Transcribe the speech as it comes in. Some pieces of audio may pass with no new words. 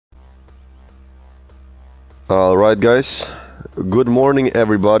Alright guys, good morning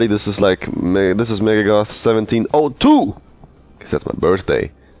everybody. This is megagoth 1702, because that's my birthday.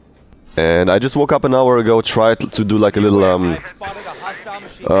 And I just woke up an hour ago, tried to do like a little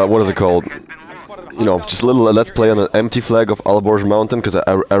what is it called? You know, just a little let's play on an empty flag of Alborz mountain, because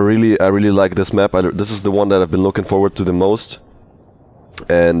I really like this map. This is the one that I've been looking forward to the most.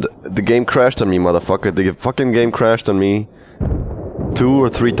 And the game crashed on me, motherfucker. The fucking game crashed on me 2 or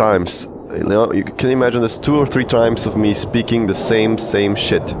 3 times. You know, can you imagine this 2 or 3 times of me speaking the same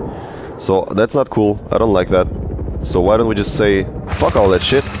shit? So that's not cool. I don't like that. So why don't we just say fuck all that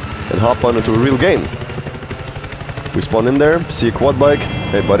shit and hop on into a real game? We spawn in there, see a quad bike.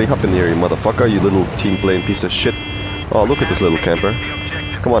 Hey buddy, hop in here, you motherfucker, you little team playing piece of shit. Oh, look at this little camper.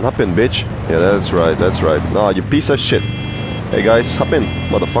 Come on, hop in, bitch. Yeah, that's right, that's right. Nah, you piece of shit. Hey guys, hop in,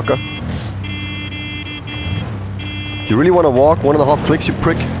 motherfucker. You really wanna walk 1.5 clicks, you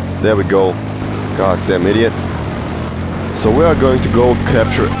prick? There we go. Goddamn idiot. So we are going to go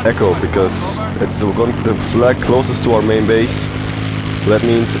capture Echo, because it's the flag closest to our main base. That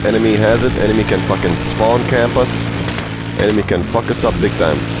means enemy has it, enemy can fucking spawn camp us, enemy can fuck us up big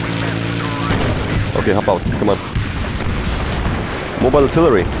time. Okay, hop out, come on. Mobile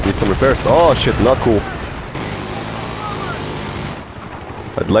artillery, needs some repairs. Oh shit, not cool.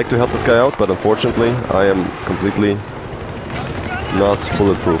 I'd like to help this guy out, but unfortunately I am completely not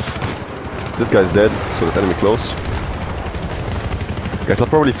bulletproof. This guy's dead, so there's enemy close. Guys, I'll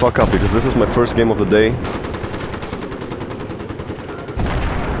probably fuck up because this is my first game of the day.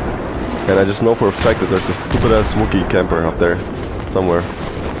 And I just know for a fact that there's a stupid ass Wookiee camper up there somewhere.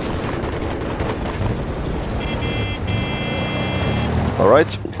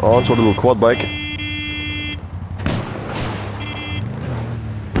 Alright, on to a little quad bike.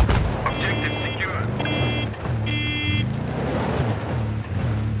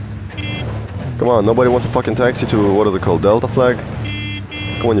 Come on, nobody wants a fucking taxi to, what is it called, Delta flag?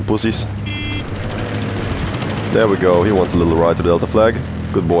 Come on, you pussies. There we go, he wants a little ride to Delta flag.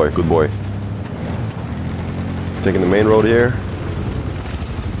 Good boy, good boy. Taking the main road here.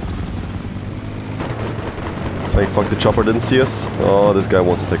 Thank fuck the chopper didn't see us. Oh, this guy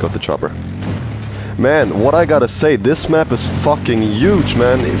wants to take out the chopper. Man, what I gotta say, this map is fucking huge,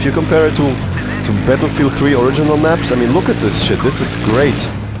 man. If you compare it to Battlefield 3 original maps, I mean, look at this shit, this is great.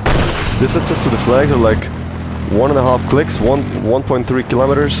 Distances to the flags are like 1.5 clicks, 1.3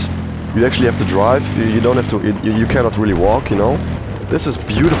 kilometers. You actually have to drive. You don't have to. You cannot really walk. You know. This is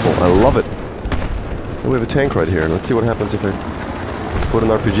beautiful. I love it. Oh, we have a tank right here. Let's see what happens if I put an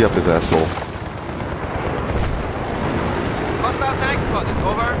RPG up his asshole. Hostile tank spotted.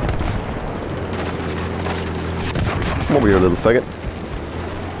 Over. Come over here, little faggot.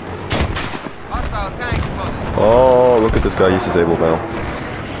 Hostile tank spotted. Oh, look at this guy. He's disabled now.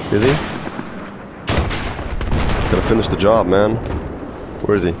 Is he? Gotta finish the job, man.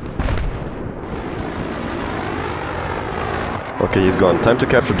 Where is he? Okay, he's gone. Time to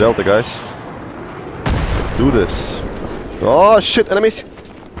capture Delta, guys. Let's do this. Oh shit, enemies!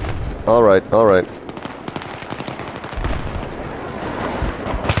 Alright, alright.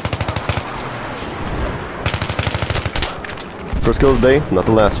 First kill of the day, not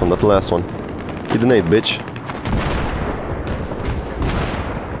the last one, not the last one. Hit the nade, bitch.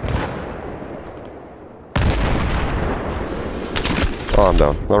 Oh, I'm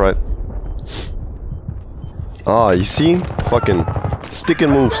down. Alright. Ah, you see? Fucking stick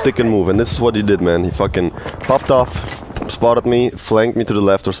and move, and this is what he did, man. He fucking popped off, spotted me, flanked me to the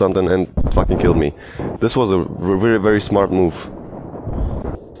left or something, and fucking killed me. This was a very smart move.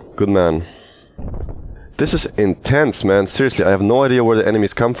 Good man. This is intense, man. Seriously, I have no idea where the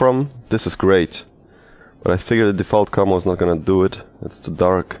enemies come from. This is great. But I figured the default combo is not gonna do it. It's too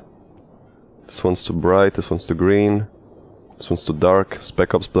dark. This one's too bright, this one's too green. This one's too dark.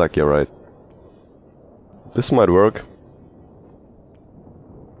 Spec Ops Black, yeah, right. This might work.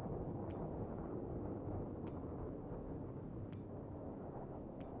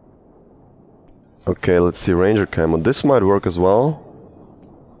 Okay, let's see, Ranger camo. This might work as well.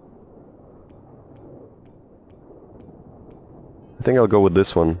 I think I'll go with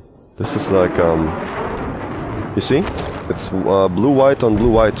this one. This is like, you see? It's blue-white on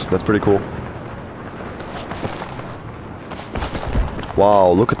blue-white. That's pretty cool.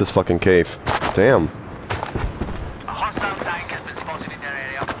 Wow, look at this fucking cave. Damn. A hostile tank has been spotted in their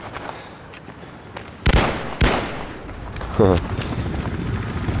area.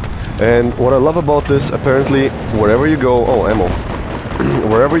 And what I love about this, apparently, wherever you go... Oh, ammo.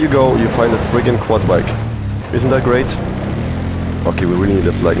 Wherever you go, you find a friggin' quad bike. Isn't that great? Okay, we really need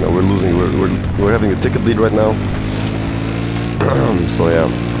a flag now. We're losing. We're having a ticket lead right now. So yeah.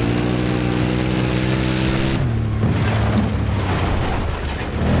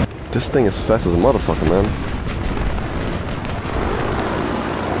 This thing is fast as a motherfucker, man.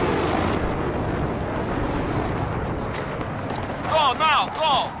 Go now,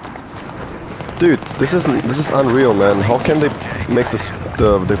 go! Dude, this is unreal, man. How can they make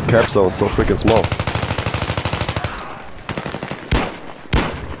the cap zone so freaking small?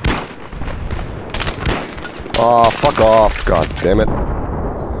 Ah, fuck off! God damn it!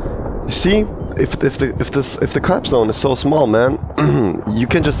 You see, if the cap zone is so small, man, you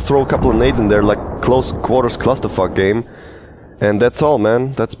can just throw a couple of nades in there like close quarters clusterfuck game, and that's all,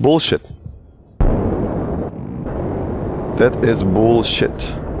 man. That's bullshit. That is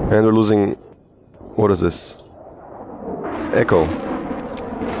bullshit. And we're losing. What is this? Echo.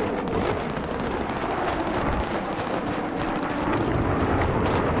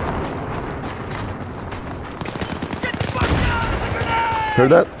 Heard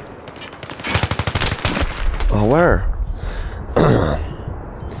that? Oh, where?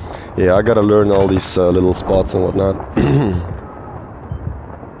 Yeah, I gotta learn all these little spots and whatnot.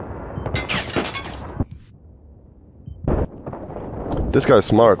 This guy's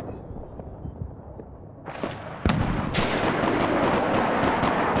smart.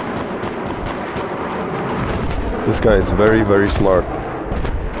 This guy is very, very smart.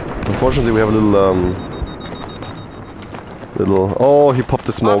 Unfortunately, we have a little... Oh, he popped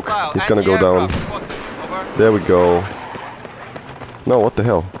the smoke. He's gonna go down. There we go. No, what the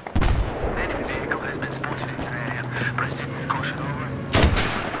hell?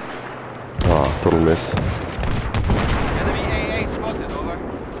 Ah, total miss. Enemy AA spotted, over.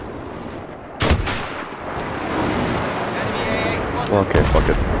 Enemy AA spotted. Okay, fuck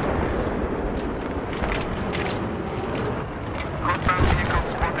it.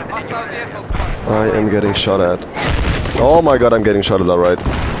 Hostile vehicle spotted. I am getting shot at. Oh my god, I'm getting shot at, alright.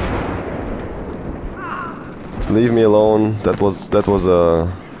 Leave me alone. That was a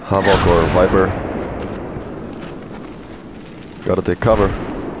Havoc or Viper. Gotta take cover.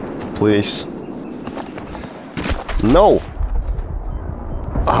 Please. No!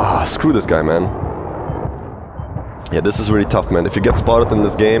 Ah, screw this guy, man. Yeah, this is really tough, man. If you get spotted in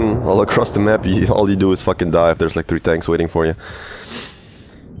this game, all across the map, all you do is fucking die if there's like 3 tanks waiting for you.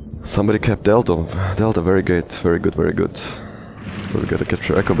 Somebody kept Delta. Delta, very good, very good, very good. But we gotta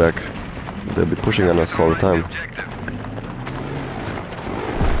capture Echo back. They'll be pushing on us all the time.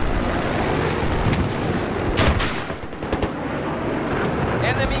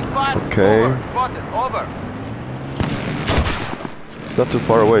 Enemy fast. Okay. Over. Spotted. Over. It's not too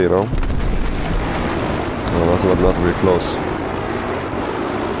far away, you know. Well, that's not really close.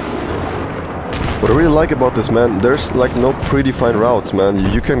 What I really like about this, man, there's like no predefined routes,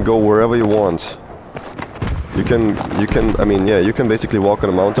 man. You can go wherever you want. You can, I mean, yeah, you can basically walk on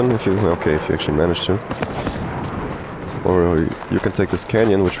a mountain if you, okay, if you actually manage to. Or you can take this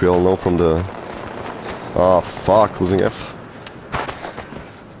canyon, which we all know from the... Ah, fuck, losing F.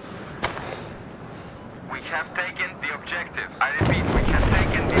 We have taken the objective. I repeat, we have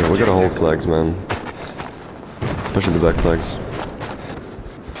taken the Yeah, we gotta hold flags, man. Especially the back flags.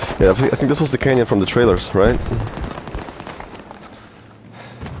 Yeah, I think this was the canyon from the trailers, right?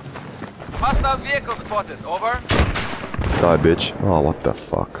 Hostile vehicle spotted. Over. Die, bitch. Oh, what the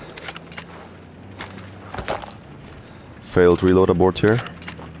fuck. Failed reload abort here.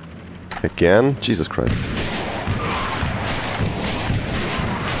 Again? Jesus Christ.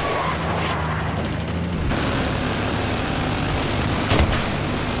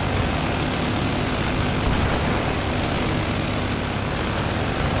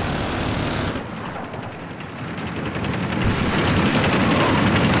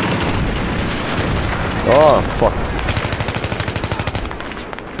 Oh, fuck.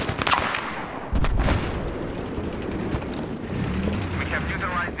 We have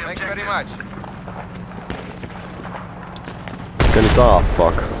neutralized the Thanks objective. very much. It's off,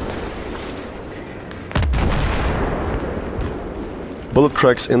 fuck. Bullet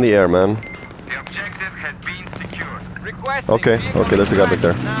cracks in the air, man. The objective has been secured. Requesting Okay, vehicle okay, there's a guy back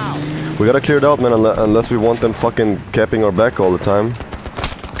there. now. We gotta clear it out, man, unless we want them fucking capping our back all the time.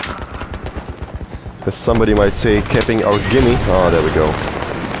 As somebody might say, capping our gimme. Oh, there we go.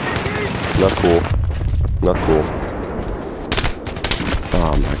 Not cool. Not cool.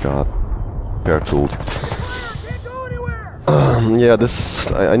 Oh my god. Pair-tooled. Yeah,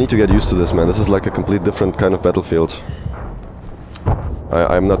 this... I need to get used to this, man. This is like a complete different kind of battlefield.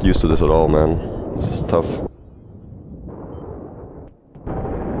 I'm not used to this at all, man. This is tough.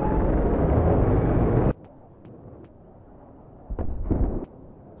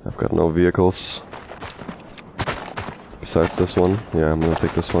 I've got no vehicles. Besides this one. Yeah, I'm gonna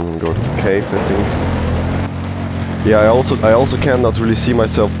take this one and go to the cave, I think. Yeah, I also cannot really see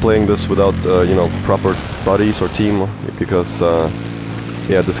myself playing this without you know, proper buddies or team, because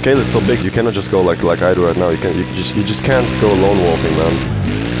yeah, the scale is so big. You cannot just go like I do right now. You just can't go lone wolfing, man.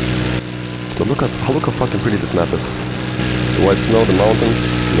 But look how fucking pretty this map is. The white snow, the mountains,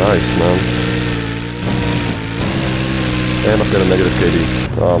 nice, man. And I've got a negative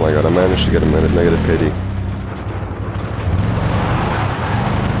KD. Oh my god, I managed to get a negative KD.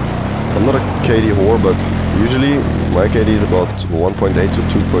 I'm not a KD whore, but usually my KD is about 1.8 to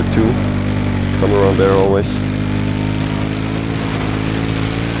 2.2, somewhere around there always.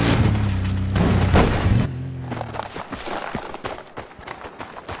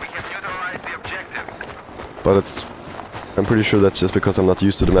 We have neutralized the objective. But I'm pretty sure that's just because I'm not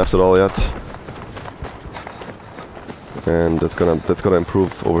used to the maps at all yet. And that's gonna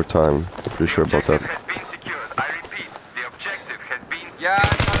improve over time. I'm pretty sure about that. Has been secured. I repeat, the objective has been secured. Yeah, I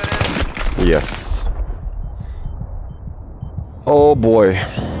know it is. Yes. Oh boy.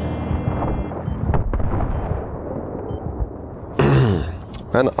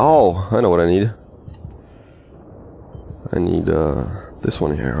 And oh, I know what I need. I need this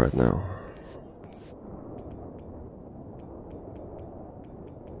one here right now.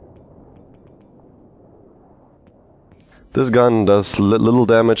 This gun does little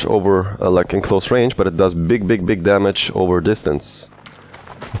damage over like in close range, but it does big damage over distance.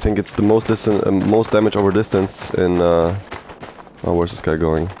 I think it's the most damage over distance in oh, where's this guy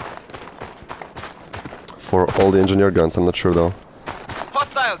going? For all the engineer guns, I'm not sure though.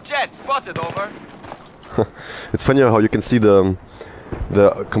 Hostile jet spotted, over. It's funny how you can see the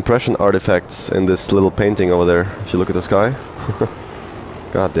compression artifacts in this little painting over there. If you look at the sky.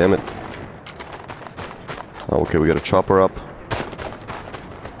 God damn it. Oh, okay, we got a chopper up.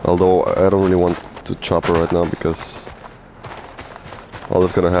 Although I don't really want to chopper right now because all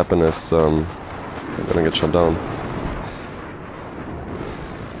that's gonna happen is I'm gonna get shot down.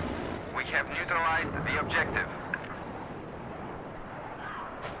 We have neutralized the objective.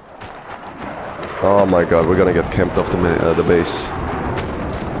 Oh my god, we're gonna get camped off the base.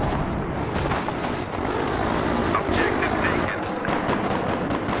 Objective taken.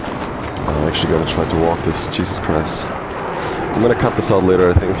 I'm actually gonna try to walk this. Jesus Christ. I'm gonna cut this out later,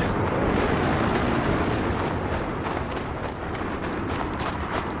 I think.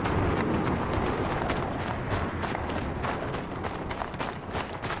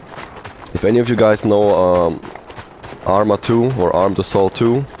 If any of you guys know Arma 2 or Armed Assault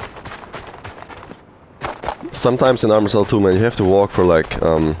 2, sometimes in Armed Assault 2, man, you have to walk for like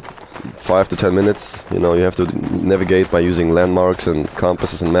 5 to 10 minutes. You know, you have to navigate by using landmarks and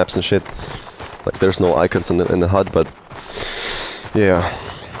compasses and maps and shit. Like, there's no icons in the HUD, but yeah,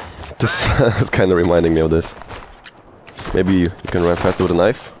 this is kind of reminding me of this. Maybe you can run faster with a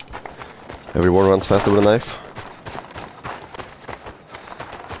knife. Everyone runs faster with a knife.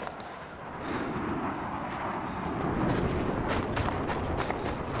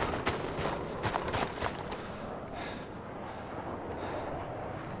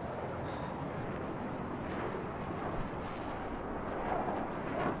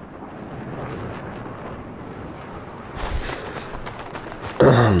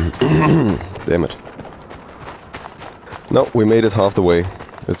 Damn it. No, we made it half the way.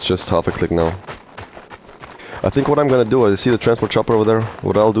 It's just half a click now. I think what I'm gonna do is, see the transport chopper over there?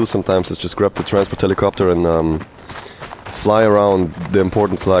 What I'll do sometimes is just grab the transport helicopter and fly around the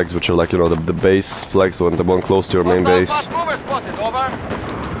important flags, which are like, you know, the base flags, the one close to your main base. Hostile fast mover spotted, over.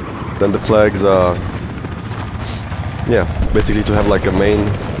 Then the flags, yeah, basically to have like a main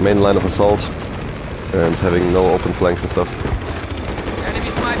line of assault and having no open flanks and stuff.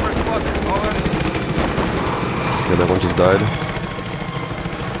 Enemy sniper spotted, over. Okay, that one just died.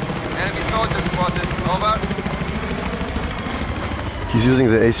 Enemy soldier spotted, over. He's using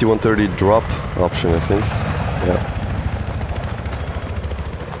the AC-130 drop option, I think. Yeah.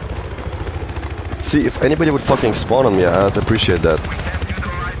 See, if anybody would fucking spawn on me, I'd appreciate that. We have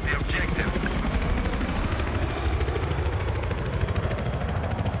neutralized the objective.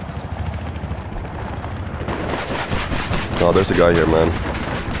 Oh, there's a guy here, man.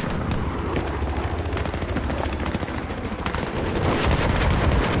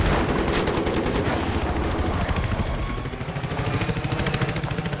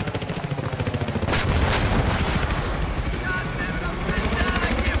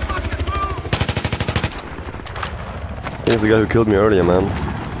 I think it's the guy who killed me earlier, man.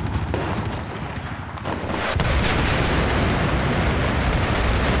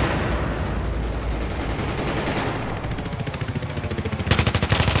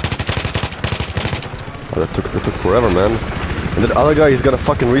 Oh, that took forever, man. And that other guy, he's gonna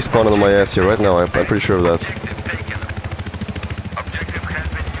fucking respawn on my ass here right now. I'm pretty sure of that. Objective taken.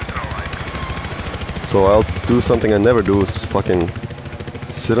 So I'll do something I never do, is fucking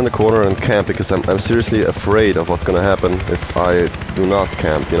sit in the corner and camp, because I'm seriously afraid of what's gonna happen if I do not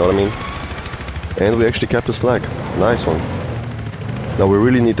camp, you know what I mean? And we actually kept this flag. Nice one. Now we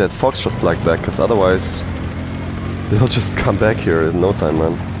really need that Foxtrot flag back, because otherwise they'll just come back here in no time,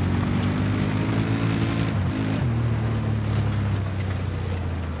 man.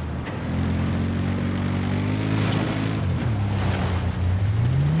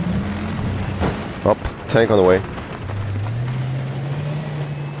 Up, tank on the way.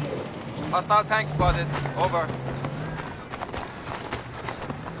 Hostile tank spotted. Over.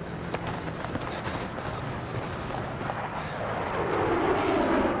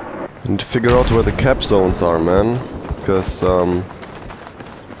 I need to figure out where the cap zones are, man. Because,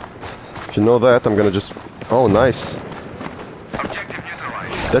 if you know that, I'm gonna just... Oh, nice. Objective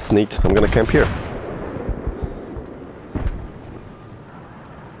neutralized. That's neat. I'm gonna camp here.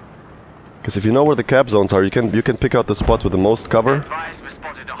 Because if you know where the cap zones are, you can pick out the spot with the most cover, Advise we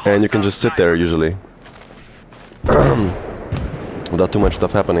spotted a and you can hostile just sit there usually, without too much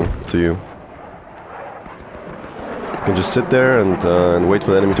stuff happening to you. You can just sit there and wait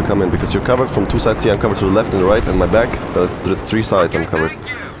for the enemy to come in, because you're covered from two sides. See, I'm covered to the left and the right and my back. There's 3 sides I'm covered,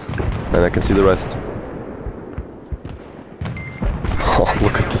 and I can see the rest. Oh,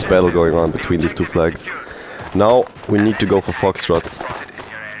 look at this battle going on between these two flags. Now we need to go for Foxtrot. spotted in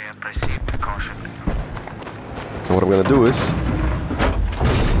your area. Proceed with caution. And what I'm gonna do is...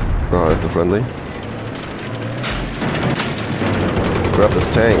 Oh, that's a friendly. Grab this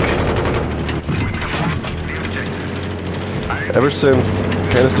tank. Ever since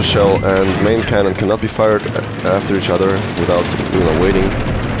canister shell and main cannon cannot be fired after each other without, you know, waiting,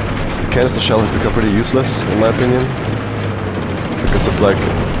 canister shell has become pretty useless, in my opinion. Because it's like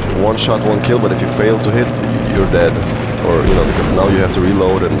one shot, one kill, but if you fail to hit, you're dead. Or, you know, because now you have to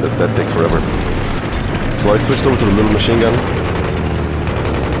reload and that takes forever. So I switched over to the little machine gun.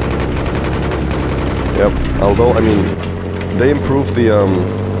 Yep, although, I mean, they improved the,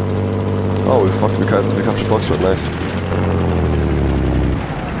 Oh, we captured Foxtrot, nice.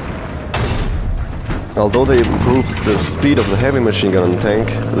 Although they improved the speed of the heavy machine gun and tank,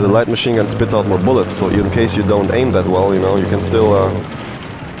 the light machine gun spits out more bullets, so in case you don't aim that well, you know, you can still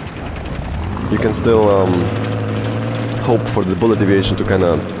hope for the bullet deviation to kind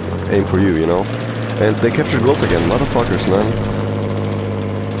of aim for you, you know. And they captured growth again, motherfuckers, man.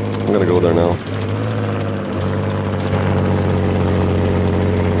 I'm gonna go there now.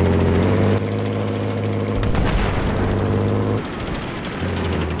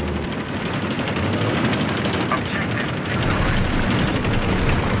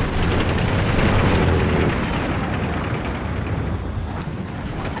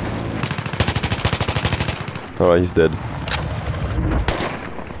 Alright, he's dead.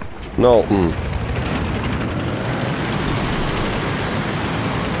 No.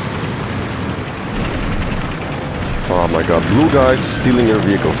 Oh my god, blue guys stealing your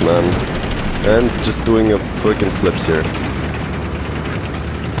vehicles, man. And just doing a freaking flips here.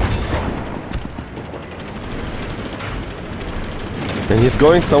 And he's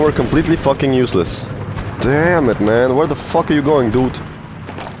going somewhere completely fucking useless. Damn it, man. Where the fuck are you going, dude?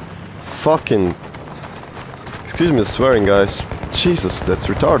 Fucking... Excuse me the swearing, guys. Jesus, that's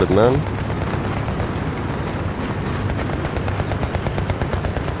retarded, man.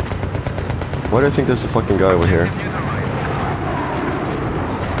 Why do I think there's a fucking guy over here?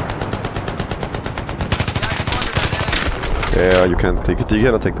 Yeah, you can't take it. You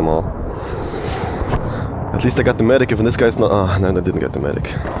cannot take them all. At least I got the medic. If this guy's not... Ah, no, I didn't get the medic.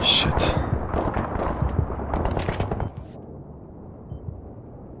 Shit.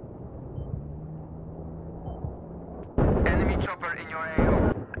 Enemy chopper in your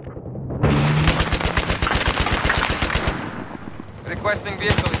AO. Requesting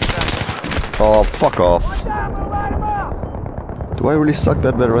vehicle extraction. Oh, fuck off. Do I really suck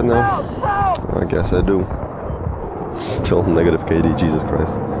that bad right now? I guess I do. Still negative KD, Jesus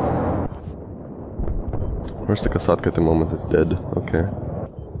Christ. Where's the Kasatka at the moment? It's dead. Okay.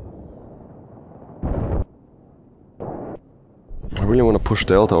 I really want to push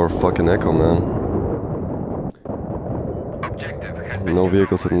Delta or fucking Echo, man. Objective has been No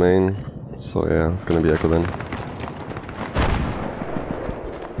vehicles at main, so yeah, it's gonna be Echo then.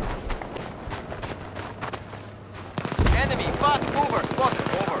 Enemy fast mover spotted.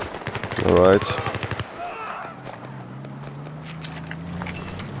 Over. Alright.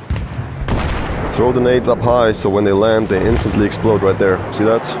 Throw the nades up high so when they land they instantly explode right there. See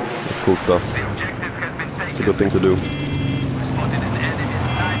that? That's cool stuff. The objective has been taken. It's a good thing to do. Spotted an enemy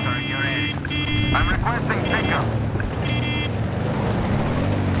sniper in your area. I'm requesting pickup.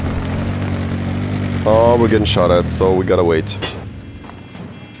 Oh, we're getting shot at, so we gotta wait.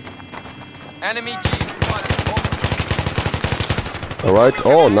 Enemy jeep spotted. Over. Alright,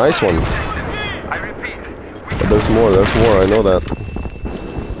 oh, nice one. I repeat, But there's more, I know that.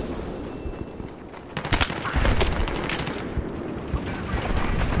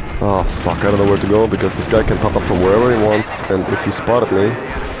 Oh fuck, I don't know where to go because this guy can pop up from wherever he wants, and if he spotted me...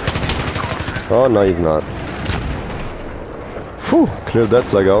 Oh, no he's not. Phew, cleared that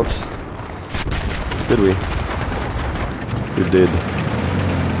flag out. Did we? We did.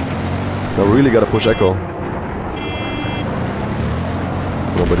 Now we really gotta push Echo.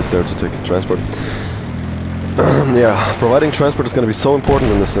 Nobody's there to take transport. Yeah, providing transport is gonna be so important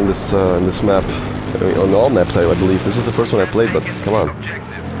in this map. I mean, on all maps, I believe. This is the first one I played, but come on,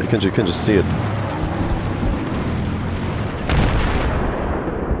 you can just see it.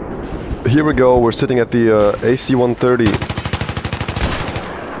 Here we go. We're sitting at the AC-130.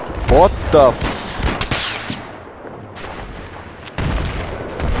 What the f...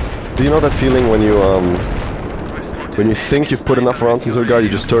 Do you know that feeling when you think you've put enough rounds into a guy, you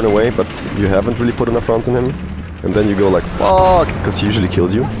just turn away, but you haven't really put enough rounds in him? And then you go like, fuck, because he usually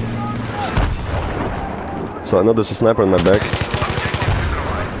kills you. So I know there's a sniper in my back.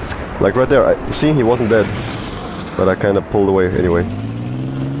 Like right there, you see, he wasn't dead. But I kind of pulled away anyway.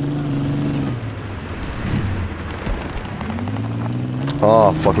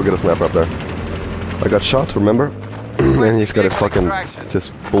 Oh fuck, we got a sniper up there. I got shot, remember? And he's got a fucking, this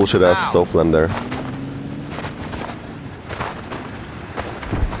bullshit ass SOFLAM there.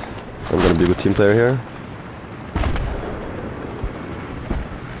 I'm gonna be a good team player here.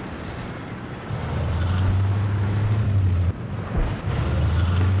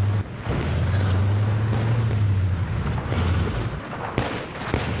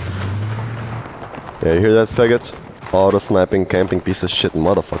 Yeah, you hear that, faggot? Auto-sniping, camping piece of shit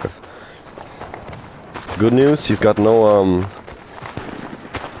motherfucker. Good news, he's got no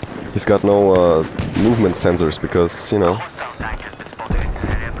movement sensors because, you know.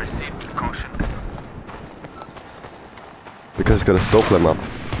 Because he's got a SOFLAM up.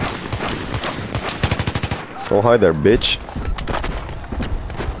 Oh, hi there, bitch.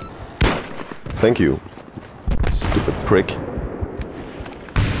 Thank you, stupid prick.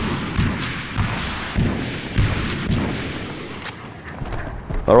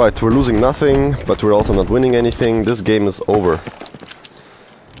 Alright, we're losing nothing, but we're also not winning anything. This game is over.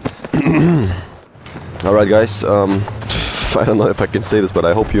 Alright guys, I don't know if I can say this, but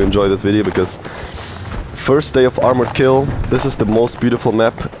I hope you enjoyed this video because first day of Armored Kill, this is the most beautiful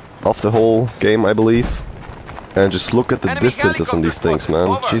map of the whole game, I believe. And just look at the distances on these things, man.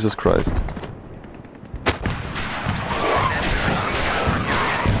 Over. Jesus Christ.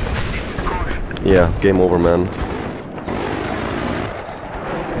 Yeah, game over, man.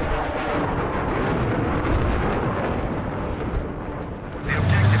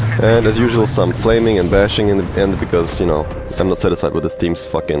 And as usual, some flaming and bashing in the end because, you know, I'm not satisfied with this team's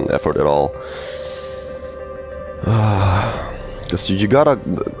fucking effort at all. Because you gotta...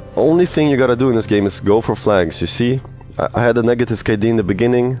 The only thing you gotta do in this game is go for flags, you see? I had a negative KD in the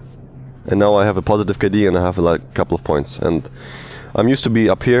beginning, and now I have a positive KD and I have like a couple of points. And I'm used to be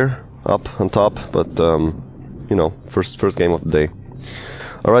up here, up on top, but, you know, first game of the day.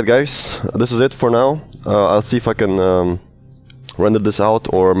 Alright guys, this is it for now. I'll see if I can... render this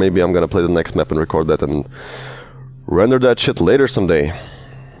out, or maybe I'm gonna play the next map and record that and render that shit later someday.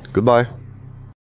 Goodbye.